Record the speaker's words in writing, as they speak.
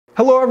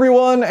Hello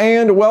everyone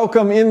and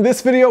welcome. In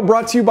this video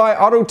brought to you by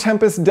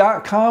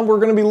Autotempest.com, we're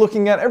going to be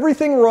looking at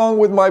everything wrong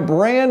with my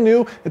brand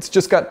new, it's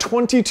just got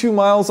 22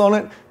 miles on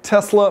it,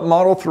 Tesla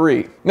Model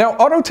 3. Now,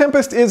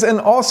 Autotempest is an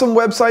awesome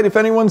website if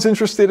anyone's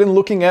interested in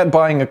looking at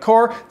buying a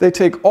car. They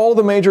take all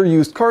the major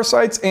used car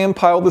sites and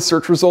pile the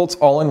search results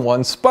all in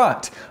one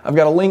spot. I've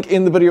got a link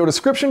in the video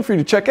description for you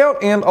to check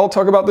out, and I'll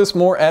talk about this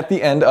more at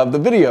the end of the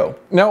video.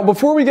 Now,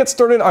 before we get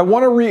started, I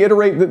want to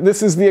reiterate that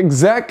this is the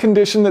exact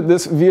condition that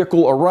this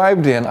vehicle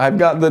arrived in. I've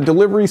got the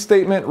delivery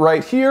statement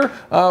right here,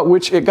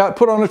 which it got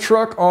put on a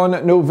truck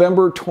on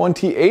November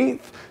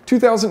 28th.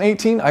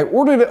 2018. I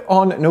ordered it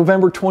on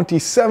November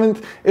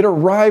 27th. It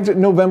arrived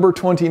November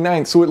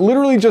 29th. So it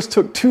literally just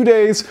took 2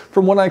 days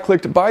from when I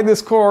clicked buy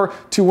this car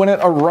to when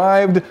it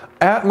arrived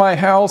at my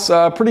house.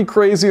 Pretty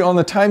crazy on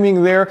the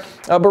timing there.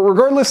 But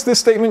regardless, this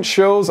statement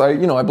shows, I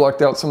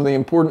blocked out some of the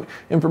important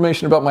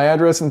information about my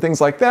address and things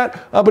like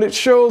that. But it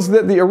shows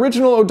that the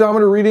original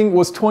odometer reading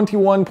was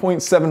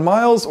 21.7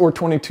 miles or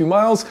 22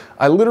 miles.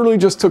 I literally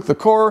just took the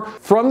car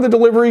from the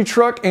delivery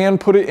truck and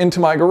put it into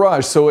my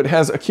garage. So it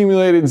has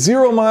accumulated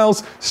 0 miles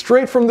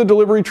straight from the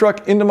delivery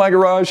truck into my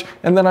garage,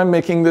 and then I'm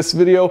making this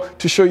video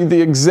to show you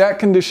the exact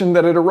condition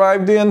that it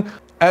arrived in.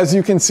 As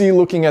you can see,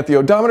 looking at the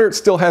odometer, it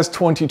still has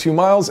 22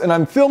 miles, and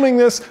I'm filming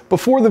this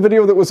before the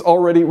video that was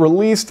already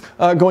released,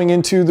 going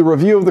into the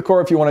review of the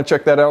car. If you want to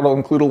check that out, I'll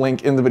include a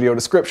link in the video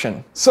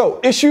description. So,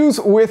 issues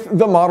with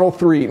the Model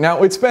 3.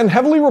 Now, it's been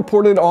heavily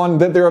reported on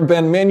that there have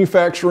been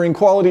manufacturing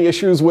quality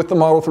issues with the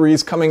Model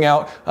 3s coming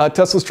out.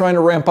 Tesla's trying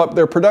to ramp up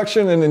their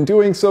production, and in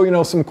doing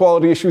so, some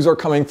quality issues are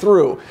coming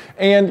through.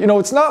 And,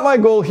 it's not my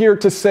goal here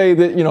to say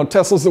that,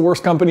 Tesla's the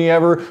worst company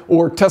ever,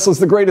 or Tesla's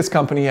the greatest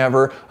company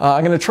ever.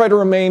 I'm going to try to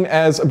remain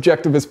as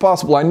objective as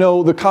possible. I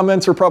know the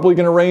comments are probably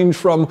going to range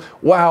from,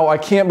 wow, I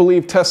can't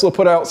believe Tesla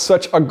put out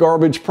such a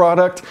garbage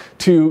product,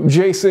 to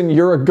Jason,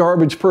 you're a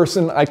garbage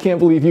person. I can't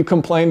believe you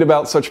complained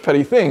about such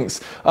petty things.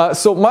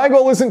 So my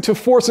goal isn't to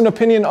force an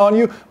opinion on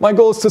you. My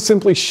goal is to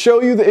simply show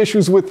you the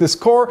issues with this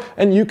car,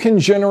 and you can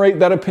generate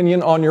that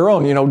opinion on your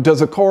own.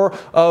 Does a car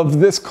of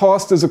this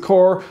cost, does a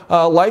car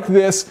like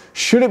this,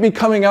 should it be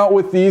coming out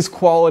with these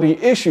quality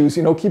issues?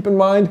 Keep in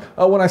mind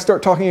when I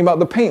start talking about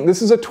the paint,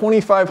 this is a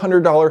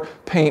 $2,500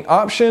 paint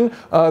option,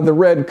 the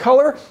red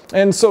color.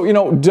 And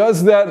so,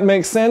 does that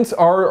make sense?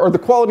 Are the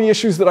quality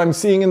issues that I'm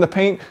seeing in the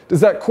paint,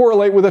 does that correlate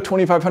with a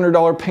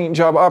 $2,500 paint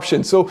job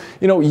option? So,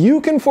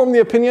 you can form the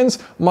opinions.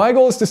 My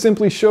goal is to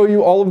simply show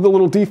you all of the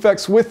little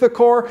defects with the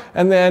car,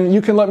 and then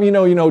you can let me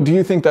know, do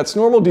you think that's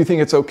normal? Do you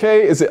think it's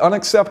okay? Is it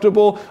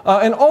unacceptable?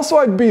 And also,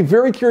 I'd be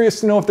very curious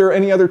to know if there are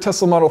any other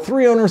Tesla Model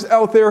 3 owners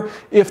out there,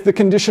 if the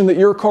condition that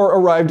your car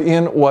arrived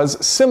in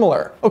was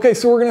similar. Okay,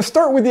 so we're going to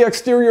start with the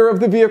exterior of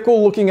the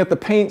vehicle, looking at the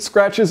paint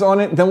scratches on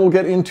it, then we'll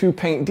get into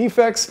paint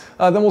defects,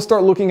 then we'll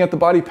start looking at the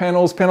body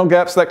panels, panel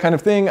gaps, that kind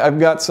of thing. I've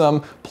got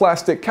some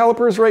plastic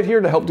calipers right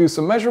here to help do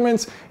some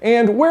measurements,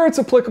 and where it's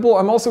applicable,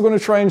 I'm also going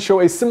to try and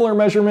show a similar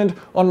measurement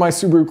on my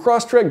Subaru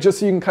Crosstrek, just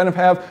so you can kind of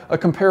have a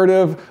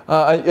comparative,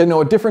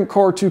 a different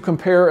car to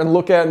compare and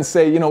look at and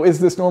say, is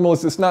this normal,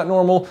 is this not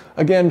normal?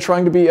 Again,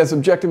 trying to be as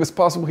objective as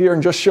possible here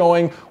and just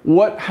showing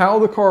how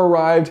the car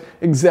arrived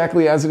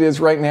exactly as it is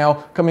right now,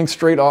 coming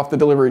straight off the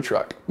delivery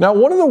truck. Now,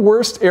 one of the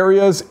worst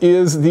areas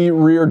is the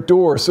rear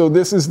door. So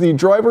this is the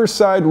driver's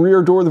side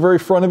rear door, the very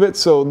front of it.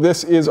 So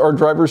this is our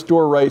driver's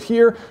door right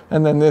here,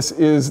 and then this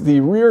is the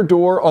rear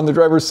door on the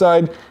driver's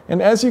side.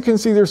 And as you can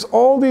see, there's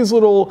all these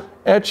little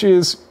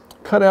etches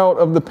cut out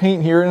of the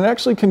paint here, and it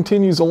actually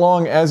continues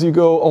along as you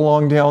go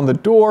along down the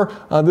door.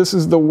 This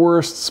is the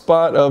worst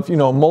spot of,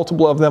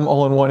 multiple of them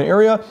all in one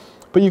area.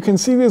 But you can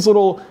see these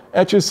little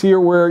etches here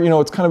where,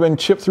 it's kind of been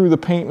chipped through the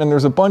paint, and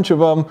there's a bunch of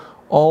them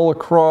all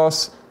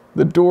across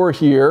the door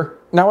here.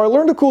 Now, I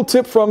learned a cool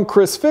tip from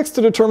Chris Fix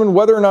to determine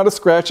whether or not a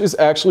scratch is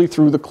actually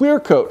through the clear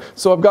coat.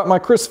 So I've got my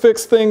Chris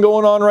Fix thing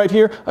going on right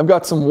here. I've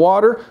got some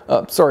water,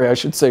 I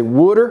should say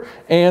water.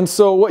 And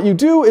so what you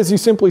do is you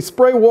simply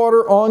spray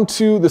water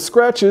onto the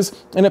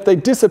scratches, and if they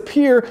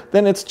disappear,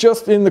 then it's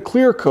just in the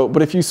clear coat.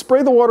 But if you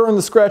spray the water on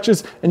the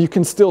scratches and you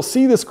can still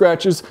see the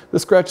scratches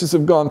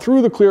have gone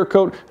through the clear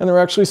coat and they're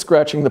actually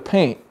scratching the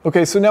paint.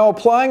 Okay, so now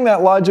applying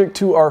that logic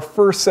to our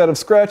first set of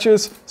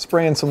scratches,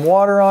 spraying some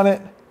water on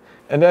it.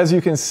 And as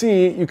you can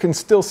see, you can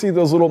still see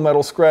those little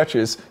metal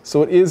scratches.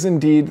 So it is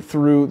indeed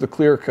through the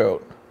clear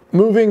coat.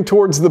 Moving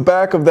towards the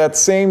back of that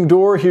same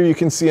door, here you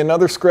can see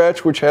another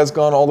scratch which has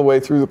gone all the way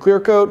through the clear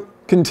coat.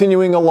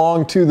 Continuing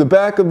along to the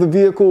back of the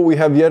vehicle, we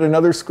have yet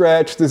another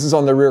scratch. This is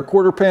on the rear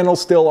quarter panel,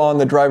 still on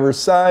the driver's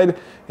side.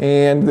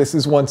 And this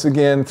is once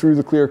again through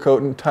the clear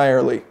coat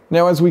entirely.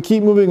 Now as we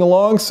keep moving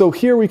along, so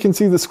here we can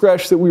see the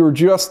scratch that we were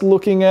just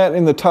looking at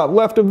in the top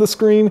left of the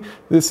screen.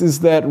 This is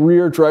that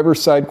rear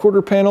driver's side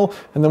quarter panel,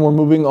 and then we're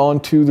moving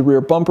on to the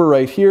rear bumper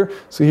right here.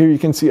 So here you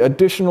can see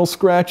additional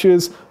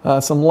scratches,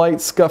 some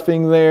light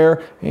scuffing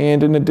there,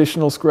 and an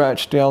additional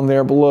scratch down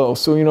there below.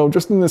 So, you know,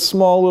 just in this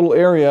small little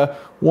area,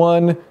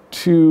 1,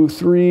 2,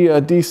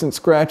 3 decent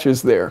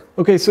scratches there.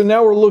 Okay, so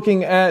now we're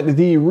looking at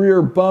the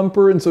rear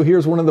bumper, and so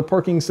here's one of the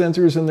parking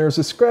sensors, and there's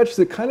a scratch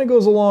that kind of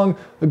goes along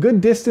a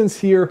good distance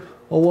here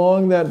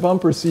along that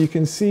bumper. So you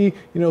can see,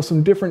 you know,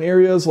 some different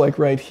areas like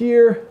right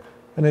here,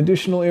 an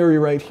additional area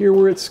right here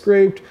where it's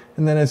scraped,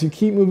 and then as you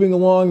keep moving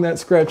along, that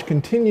scratch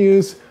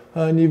continues,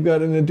 and you've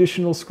got an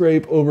additional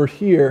scrape over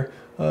here.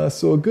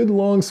 So a good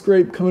long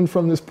scrape coming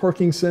from this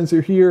parking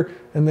sensor here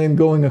and then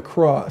going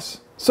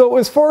across. So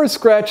as far as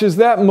scratches,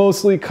 that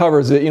mostly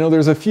covers it. You know,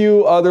 there's a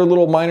few other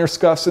little minor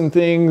scuffs and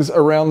things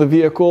around the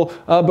vehicle,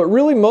 but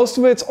really most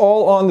of it's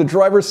all on the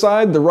driver's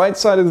side. The right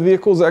side of the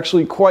vehicle is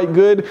actually quite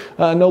good.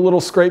 No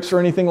little scrapes or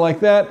anything like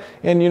that.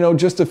 And, you know,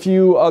 just a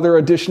few other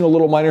additional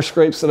little minor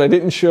scrapes that I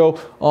didn't show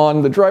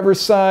on the driver's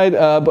side.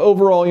 But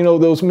overall, you know,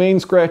 those main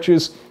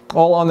scratches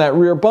all on that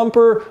rear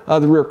bumper,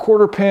 the rear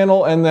quarter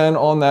panel, and then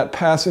on that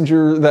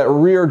passenger, that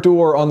rear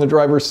door on the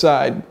driver's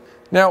side.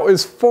 Now,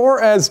 as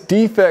far as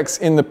defects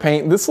in the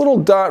paint, this little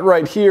dot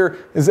right here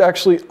is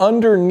actually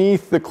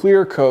underneath the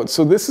clear coat.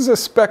 So this is a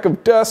speck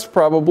of dust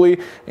probably,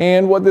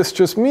 and what this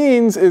just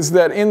means is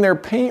that in their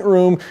paint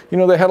room, you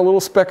know, they had a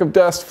little speck of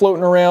dust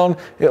floating around,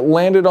 it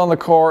landed on the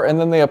car, and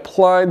then they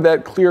applied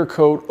that clear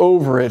coat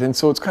over it. And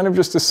so it's kind of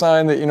just a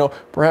sign that, you know,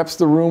 perhaps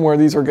the room where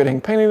these are getting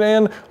painted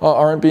in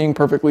aren't being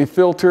perfectly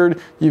filtered.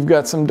 You've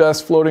got some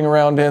dust floating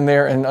around in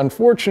there, and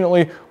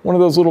unfortunately, one of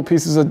those little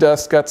pieces of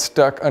dust got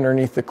stuck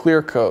underneath the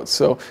clear coat.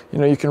 So, you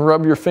know, you can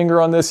rub your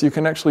finger on this, you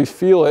can actually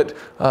feel it,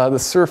 the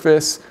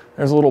surface,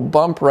 there's a little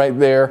bump right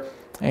there,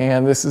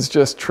 and this is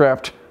just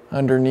trapped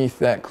underneath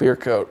that clear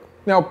coat.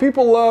 Now,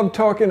 people love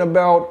talking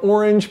about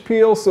orange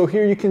peel, so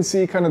here you can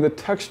see kind of the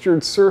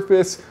textured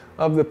surface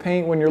of the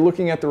paint when you're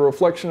looking at the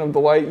reflection of the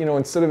light. You know,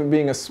 instead of it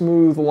being a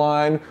smooth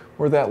line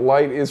where that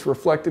light is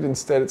reflected,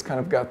 instead it's kind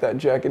of got that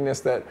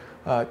jaggedness,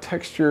 that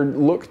textured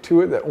look to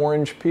it, that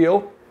orange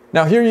peel.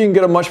 Now here you can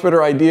get a much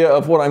better idea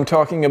of what I'm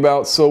talking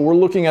about. So we're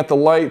looking at the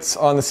lights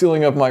on the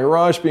ceiling of my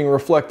garage being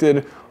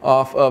reflected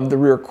off of the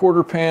rear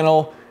quarter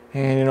panel.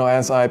 And, you know,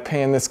 as I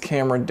pan this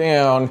camera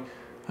down,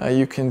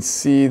 you can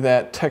see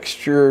that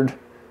textured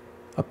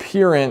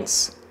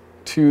appearance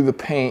to the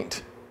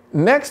paint.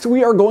 Next,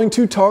 we are going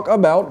to talk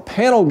about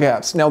panel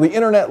gaps. Now, the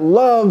internet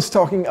loves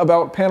talking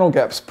about panel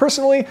gaps.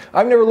 Personally,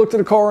 I've never looked at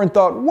a car and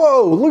thought,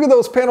 whoa, look at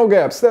those panel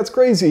gaps, that's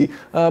crazy.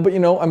 But you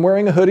know, I'm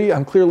wearing a hoodie.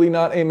 I'm clearly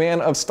not a man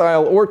of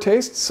style or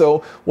taste, so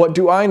what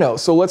do I know?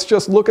 So let's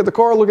just look at the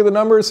car, look at the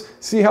numbers,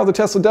 see how the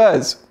Tesla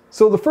does.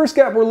 So the first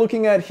gap we're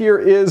looking at here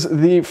is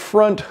the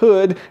front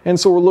hood, and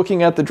so we're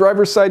looking at the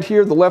driver's side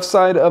here, the left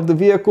side of the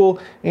vehicle,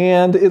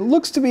 and it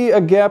looks to be a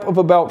gap of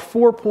about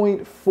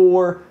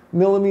 4.4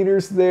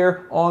 millimeters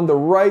there on the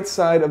right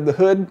side of the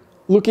hood.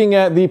 Looking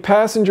at the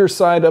passenger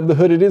side of the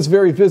hood, it is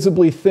very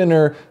visibly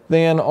thinner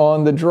than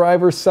on the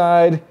driver's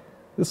side.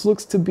 This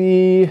looks to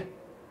be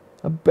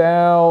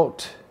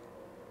about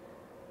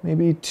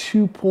maybe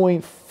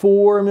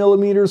 2.4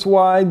 millimeters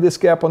wide, this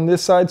gap on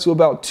this side, so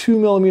about 2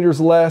 millimeters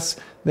less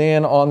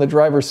than on the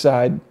driver's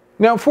side.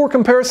 Now for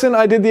comparison,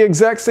 I did the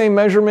exact same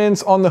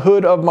measurements on the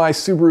hood of my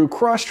Subaru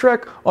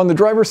Crosstrek. On the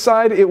driver's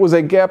side, it was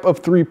a gap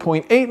of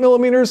 3.8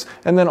 millimeters,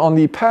 and then on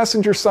the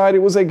passenger side, it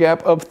was a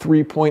gap of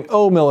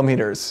 3.0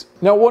 millimeters.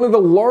 Now, one of the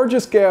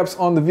largest gaps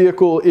on the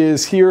vehicle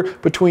is here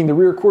between the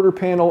rear quarter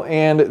panel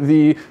and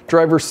the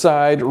driver's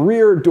side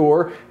rear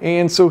door.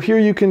 And so here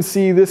you can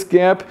see this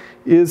gap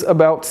is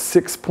about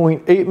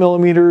 6.8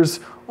 millimeters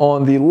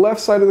on the left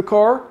side of the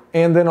car.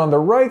 And then on the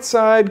right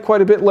side,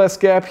 quite a bit less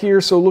gap here.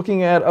 So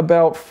looking at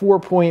about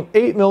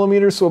 4.8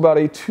 millimeters, so about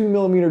a 2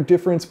 millimeter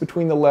difference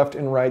between the left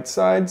and right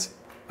sides.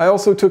 I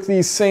also took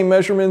these same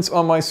measurements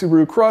on my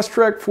Subaru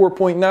Crosstrek,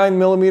 4.9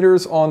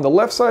 millimeters on the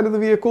left side of the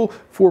vehicle,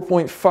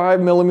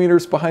 4.5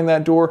 millimeters behind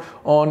that door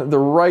on the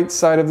right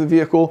side of the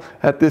vehicle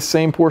at this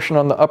same portion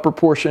on the upper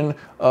portion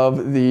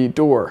of the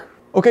door.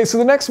 Okay, so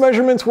the next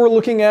measurements we're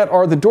looking at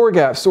are the door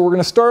gaps. So we're going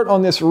to start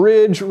on this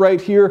ridge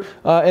right here,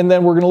 and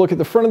then we're going to look at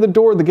the front of the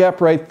door, the gap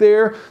right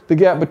there, the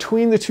gap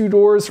between the two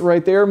doors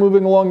right there,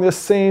 moving along this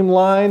same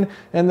line,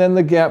 and then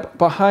the gap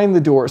behind the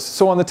doors.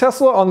 So on the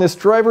Tesla, on this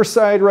driver's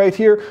side right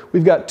here,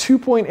 we've got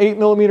 2.8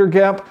 millimeter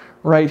gap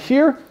right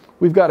here.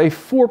 We've got a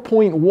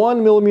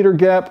 4.1 millimeter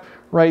gap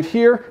right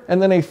here,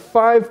 and then a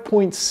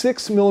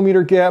 5.6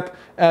 millimeter gap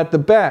at the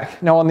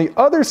back. Now on the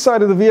other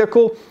side of the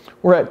vehicle,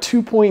 we're at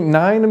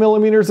 2.9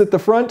 millimeters at the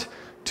front,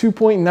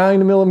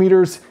 2.9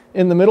 millimeters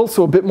in the middle,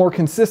 so a bit more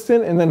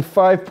consistent, and then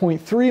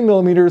 5.3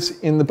 millimeters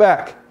in the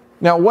back.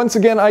 Now, once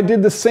again, I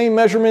did the same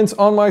measurements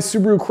on my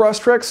Subaru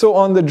Crosstrek. So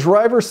on the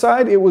driver's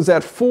side, it was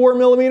at 4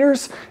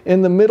 millimeters,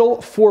 in the middle,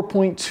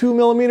 4.2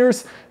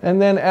 millimeters,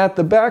 and then at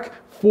the back,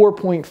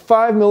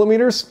 4.5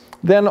 millimeters.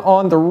 Then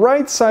on the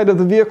right side of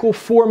the vehicle,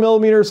 4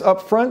 millimeters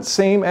up front,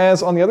 same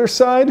as on the other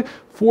side,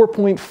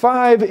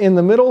 4.5 in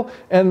the middle,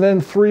 and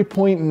then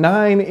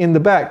 3.9 in the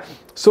back.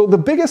 So the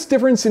biggest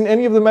difference in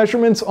any of the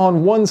measurements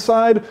on one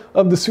side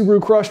of the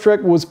Subaru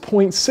Crosstrek was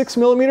 0.6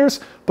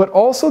 millimeters, but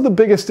also the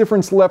biggest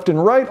difference left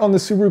and right on the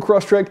Subaru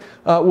Crosstrek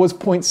was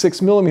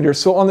 0.6 millimeters.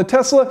 So on the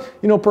Tesla,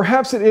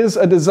 perhaps it is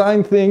a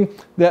design thing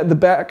that the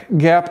back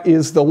gap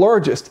is the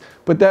largest.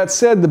 But that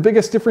said, the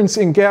biggest difference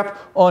in gap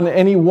on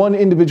any one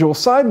individual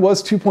side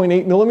was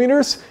 2.8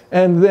 millimeters.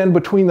 And then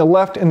between the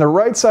left and the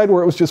right side,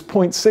 where it was just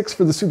 0.6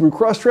 for the Subaru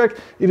Crosstrek,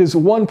 it is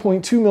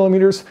 1.2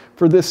 millimeters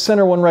for this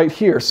center one right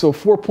here. So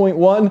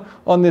 4.1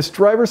 on this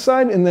driver's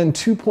side, and then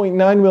 2.9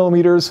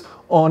 millimeters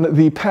on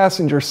the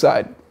passenger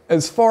side.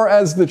 As far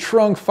as the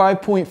trunk,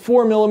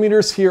 5.4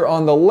 millimeters here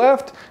on the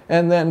left,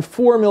 and then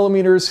 4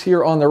 millimeters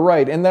here on the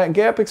right. And that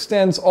gap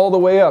extends all the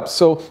way up.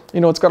 So,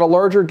 it's got a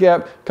larger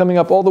gap coming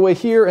up all the way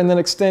here and then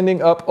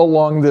extending up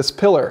along this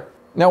pillar.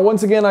 Now,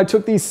 once again, I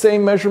took these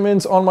same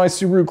measurements on my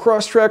Subaru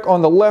Crosstrek.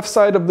 On the left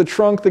side of the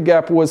trunk, the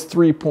gap was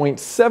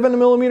 3.7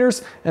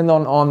 millimeters, and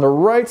then on the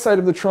right side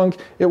of the trunk,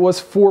 it was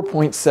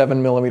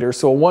 4.7 millimeters.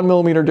 So a 1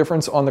 millimeter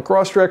difference on the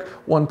Crosstrek,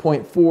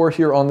 1.4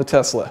 here on the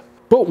Tesla.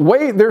 But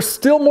wait, there's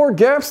still more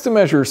gaps to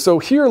measure. So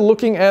here,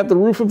 looking at the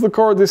roof of the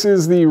car, this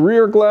is the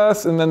rear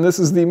glass, and then this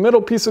is the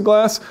middle piece of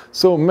glass.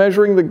 So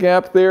measuring the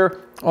gap there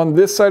on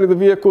this side of the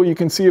vehicle, you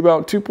can see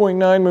about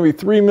 2.9, maybe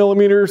 3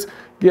 millimeters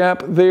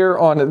gap there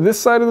on this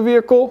side of the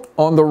vehicle.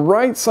 On the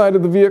right side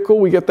of the vehicle,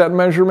 we get that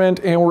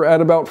measurement, and we're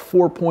at about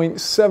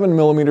 4.7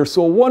 millimeters.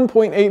 So a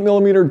 1.8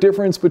 millimeter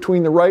difference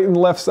between the right and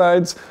left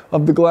sides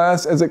of the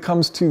glass as it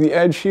comes to the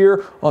edge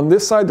here on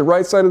this side, the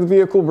right side of the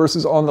vehicle,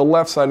 versus on the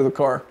left side of the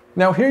car.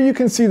 Now here you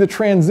can see the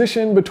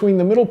transition between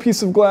the middle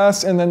piece of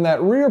glass and then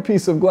that rear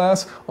piece of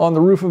glass on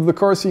the roof of the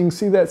car. So you can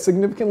see that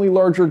significantly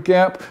larger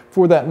gap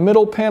for that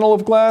middle panel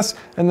of glass.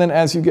 And then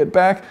as you get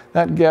back,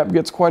 that gap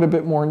gets quite a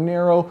bit more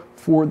narrow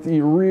for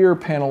the rear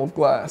panel of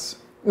glass.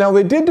 Now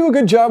they did do a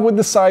good job with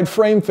the side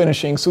frame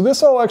finishing, so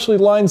this all actually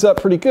lines up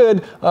pretty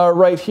good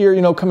right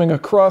here, coming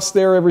across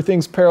there,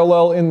 everything's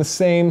parallel in the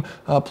same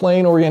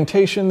plane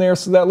orientation there,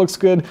 so that looks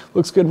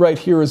good right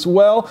here as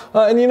well.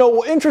 And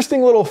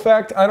interesting little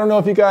fact, I don't know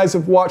if you guys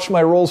have watched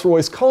my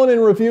Rolls-Royce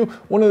Cullinan review,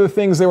 one of the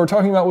things they were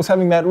talking about was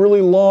having that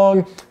really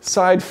long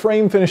side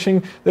frame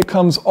finishing that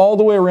comes all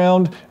the way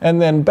around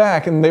and then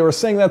back, and they were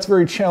saying that's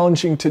very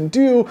challenging to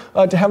do,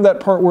 to have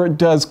that part where it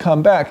does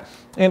come back.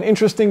 And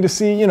interesting to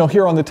see,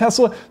 here on the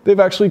Tesla, they've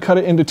actually cut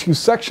it into two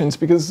sections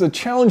because it's a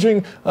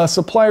challenging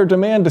supplier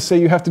demand to say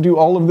you have to do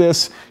all of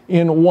this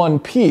in one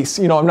piece.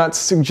 I'm not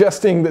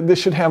suggesting that this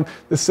should have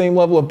the same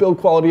level of build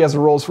quality as a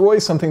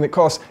Rolls-Royce, something that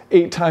costs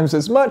 8 times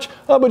as much,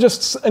 but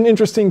just an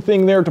interesting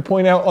thing there to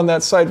point out on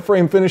that side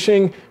frame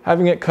finishing,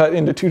 having it cut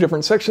into two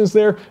different sections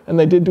there, and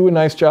they did do a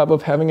nice job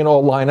of having it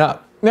all line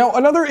up. Now,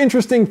 another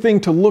interesting thing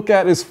to look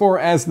at as far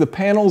as the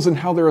panels and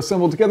how they're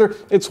assembled together,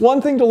 it's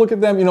one thing to look at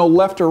them,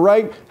 left or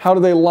right, how do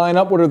they line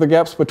up, what are the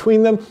gaps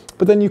between them,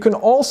 but then you can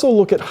also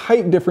look at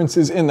height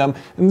differences in them.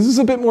 And this is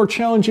a bit more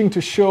challenging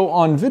to show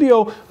on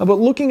video, but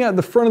looking at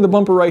the front of the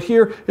bumper right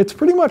here, it's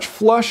pretty much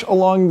flush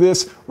along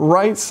this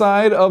right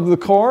side of the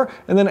car,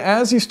 and then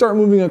as you start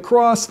moving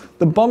across,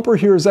 the bumper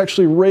here is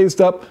actually raised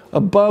up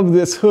above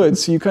this hood,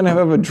 so you kind of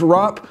have a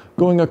drop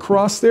going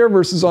across there,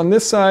 versus on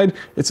this side,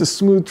 it's a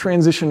smooth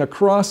transition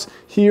across.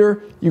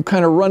 Here, you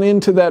kind of run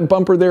into that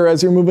bumper there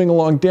as you're moving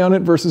along down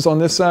it, versus on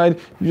this side,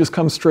 you just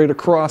come straight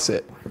across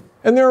it.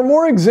 And there are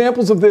more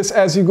examples of this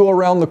as you go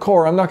around the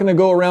car. I'm not going to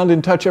go around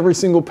and touch every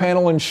single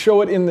panel and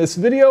show it in this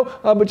video,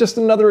 but just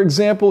another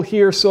example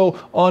here. So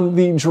on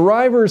the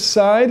driver's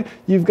side,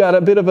 you've got a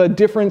bit of a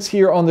difference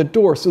here on the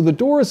door. So the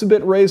door is a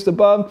bit raised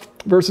above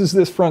versus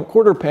this front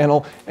quarter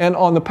panel. And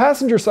on the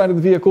passenger side of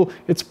the vehicle,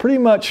 it's pretty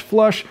much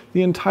flush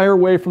the entire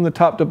way from the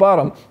top to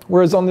bottom.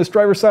 Whereas on this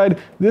driver's side,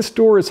 this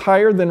door is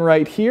higher than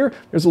right here.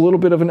 There's a little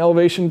bit of an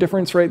elevation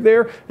difference right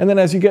there. And then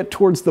as you get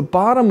towards the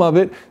bottom of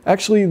it,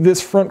 actually this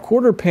front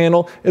quarter panel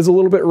is a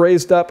little bit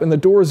raised up and the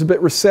door is a bit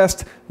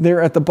recessed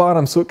there at the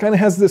bottom. So it kind of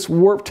has this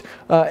warped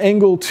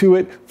angle to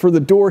it for the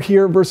door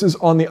here, versus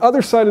on the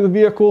other side of the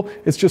vehicle,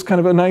 it's just kind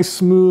of a nice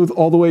smooth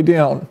all the way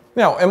down.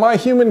 Now, am I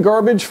human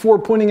garbage for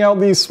pointing out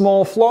these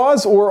small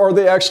flaws, or are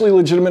they actually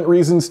legitimate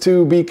reasons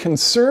to be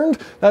concerned?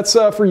 That's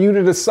for you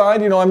to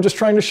decide. I'm just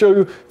trying to show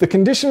you the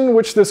condition in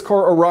which this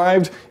car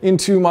arrived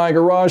into my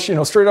garage,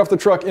 straight off the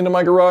truck into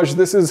my garage.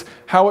 This is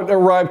how it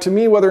arrived to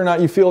me. Whether or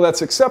not you feel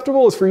that's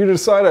acceptable is for you to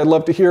decide. I'd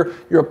love to hear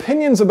your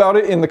opinions about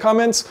it in the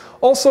comments.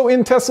 Also,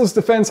 in Tesla's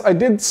defense, I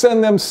did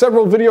send them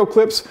several video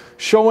clips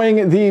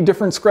showing the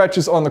different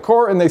scratches on the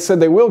car, and they said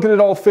they will get it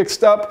all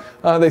fixed up.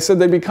 They said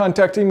they'd be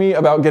contacting me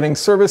about getting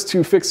service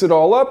to fix it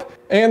all up.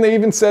 And they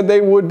even said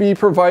they would be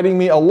providing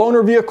me a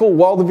loaner vehicle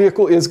while the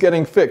vehicle is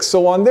getting fixed.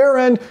 So on their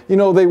end, you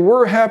know, they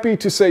were happy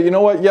to say, you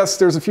know what, yes,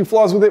 there's a few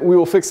flaws with it, we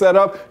will fix that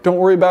up, don't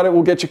worry about it,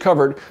 we'll get you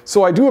covered.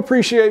 So I do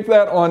appreciate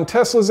that on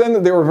Tesla's end,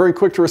 that they were very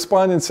quick to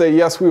respond and say,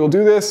 yes, we will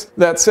do this.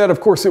 That said,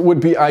 of course, it would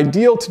be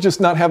ideal to just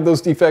not have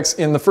those defects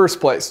in the first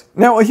place.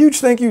 Now, a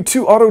huge thank you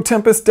to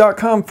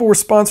Autotempest.com for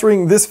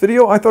sponsoring this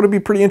video. I thought it'd be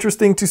pretty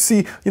interesting to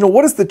see, you know,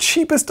 what is the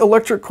cheapest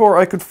electric car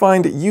I could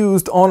find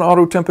used on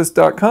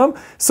Autotempest.com.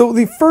 So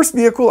the first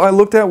vehicle I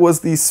looked at was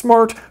the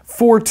Smart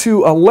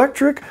 4.2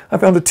 electric. I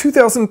found a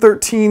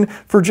 2013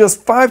 for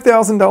just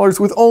 $5,000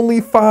 with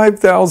only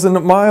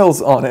 5,000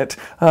 miles on it.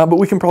 But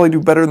we can probably do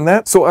better than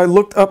that. So I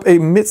looked up a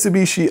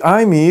Mitsubishi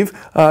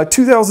i-MiEV,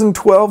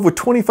 2012 with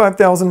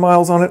 25,000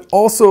 miles on it,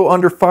 also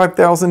under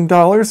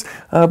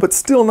 $5,000, but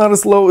still not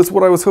as low as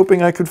what I was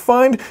hoping I could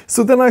find.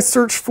 So then I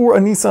searched for a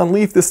Nissan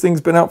Leaf. This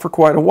thing's been out for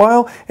quite a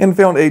while, and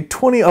found a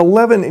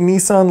 2011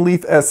 Nissan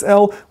Leaf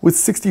SL with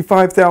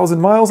 65,000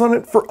 miles on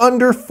it for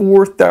under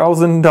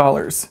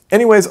 $4,000.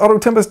 Anyways,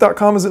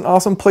 Autotempest.com is an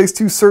awesome place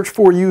to search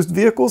for used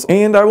vehicles,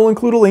 and I will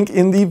include a link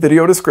in the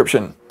video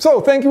description. So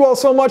thank you all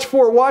so much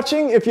for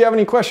watching. If you have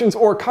any questions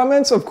or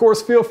comments, of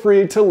course, feel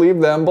free to leave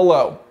them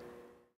below.